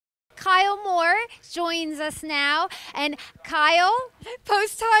Kyle Moore joins us now. And Kyle,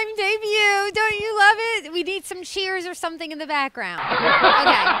 post-time debut. Don't you love it? We need some cheers or something in the background. Okay,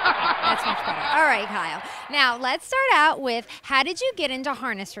 that's much better. All right, Kyle. Now, let's start out with, how did you get into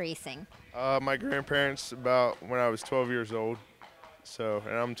harness racing? My grandparents, about when I was 12 years old. So,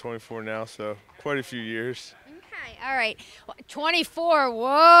 and I'm 24 now, so quite a few years. Okay, all right. 24,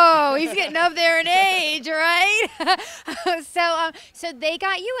 whoa, he's getting up there in age, right? So they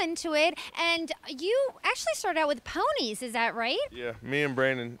got you into it, and you actually started out with ponies, is that right? Yeah, me and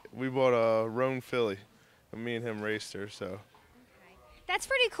Brandon, we bought a roan filly, and me and him raced her, so. That's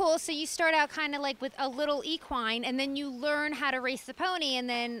pretty cool. So you start out kind of like with a little equine, and then you learn how to race the pony, and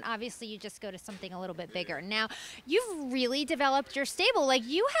then obviously you just go to something a little bit bigger. Now, you've really developed your stable. Like,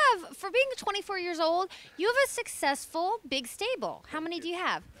 you have, for being 24 years old, you have a successful big stable. How many do you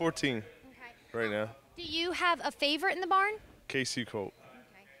have? 14 right now. Do you have a favorite in the barn? KC Colt.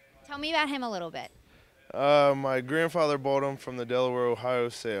 Okay. Tell me about him a little bit. My grandfather bought him from the Delaware, Ohio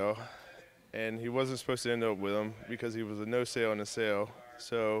sale, and he wasn't supposed to end up with him because he was a no sale in the sale.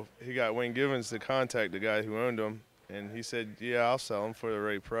 So he got Wayne Givens to contact the guy who owned him, and he said, yeah, I'll sell him for the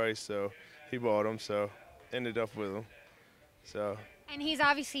right price. So he bought him, so ended up with him. So. And he's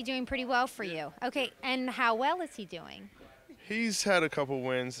obviously doing pretty well for you. Okay, and how well is he doing? He's had a couple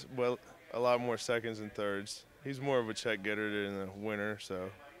wins, well, a lot more seconds and thirds. He's more of a check getter than a winner, so,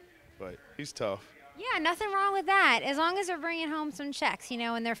 but he's tough. Yeah, nothing wrong with that. As long as they're bringing home some checks, you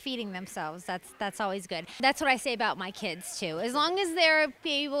know, and they're feeding themselves, that's always good. That's what I say about my kids, too. As long as they're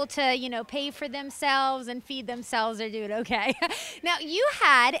able to, you know, pay for themselves and feed themselves, they're doing okay. Now, you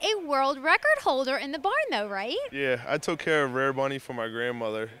had a world record holder in the barn, though, right? Yeah, I took care of Rare Bunny for my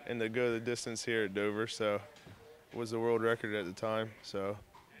grandmother and to go the distance here at Dover, so it was the world record at the time, so.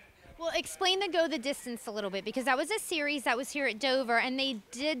 Well, explain the Go the Distance a little bit, because that was a series that was here at Dover, and they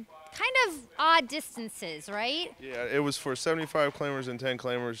did kind of odd distances, right? Yeah, it was for 75 claimers and 10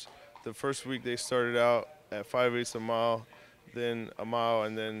 claimers. The first week they started out at 5/8 a mile, then a mile,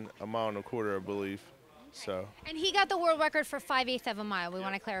 and then a mile and a quarter, I believe. So. And he got the world record for 5/8 of a mile. We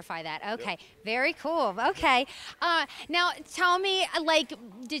want to clarify that. Okay, very cool. Okay. Now, tell me, like,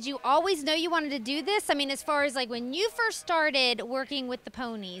 did you always know you wanted to do this? I mean, as far as, like, when you first started working with the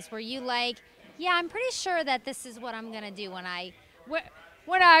ponies, were you like, yeah, I'm pretty sure that this is what I'm going to do when I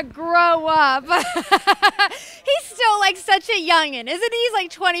grow up? He's still, like, such a youngin', isn't he? He's,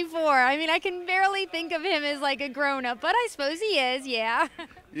 like, 24. I mean, I can barely think of him as, like, a grown-up, but I suppose he is, yeah.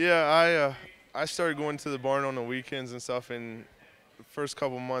 Yeah, I started going to the barn on the weekends and stuff, and the first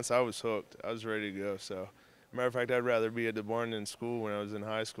couple months I was hooked. I was ready to go. So, matter of fact, I'd rather be at the barn than school when I was in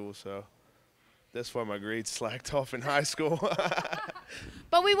high school. So, that's why my grades slacked off in high school.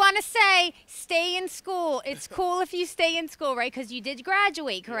 But we want to say, stay in school. It's cool if you stay in school, right? Because you did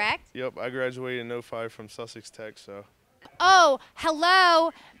graduate, correct? Yep, I graduated in '05 from Sussex Tech. So. Oh,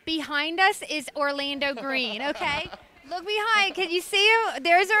 hello. Behind us is Orlando Greene, okay? Look behind. Can you see him?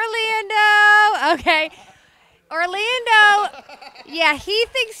 There's Orlando. Okay. Orlando, yeah, he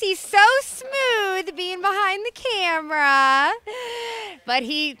thinks he's so smooth being behind the camera. But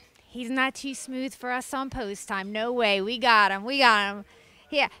he's not too smooth for us on post time. No way. We got him. We got him.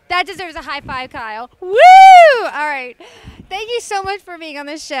 Yeah, that deserves a high five, Kyle. Woo! All right. Thank you so much for being on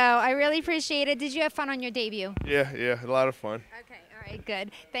the show. I really appreciate it. Did you have fun on your debut? Yeah, a lot of fun. Okay, all right,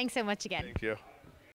 good. Thanks so much again. Thank you.